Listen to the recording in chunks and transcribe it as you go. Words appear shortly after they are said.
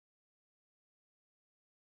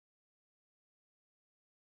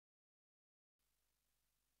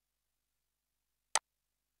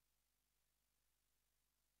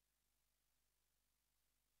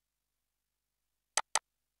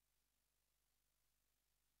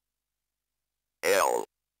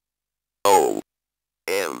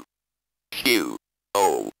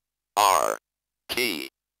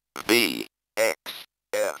T V X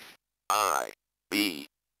F I B.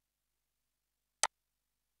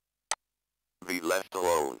 Be left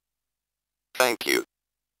alone. Thank you.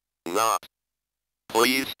 Not.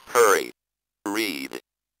 Please hurry. Read.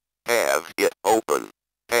 Have it open.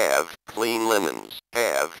 Have clean linens.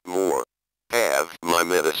 Have more. Have my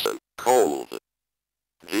medicine. Cold.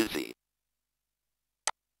 Dizzy.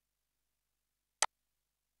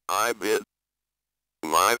 I bid.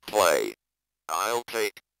 My play. I'll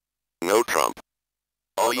take. No trump.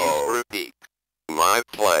 Please repeat. My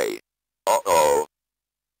play. Uh-oh.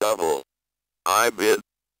 Double. I bid.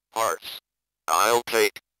 Hearts. I'll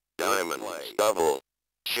take. Diamonds. Double.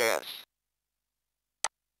 Chess.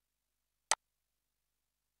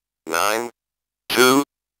 9, 2,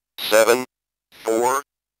 7, 4,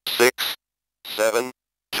 6, 7,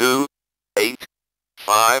 2, 8,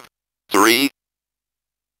 5, 3,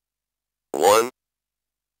 1,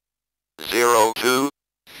 0, 2,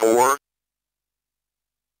 4.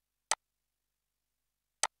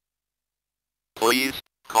 Please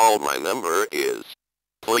call. My number is.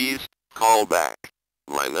 Please call back.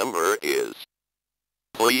 My number is.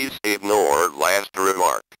 Please ignore last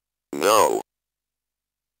remark. No.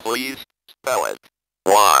 Please spell it.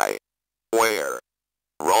 Why? Where?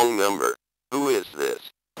 Wrong number. Who is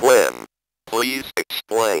this? When? Please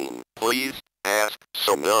explain. Please ask.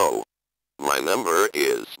 So no. My number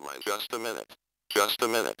is. Just a minute. Just a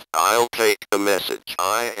minute. I'll take a message.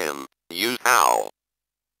 I am.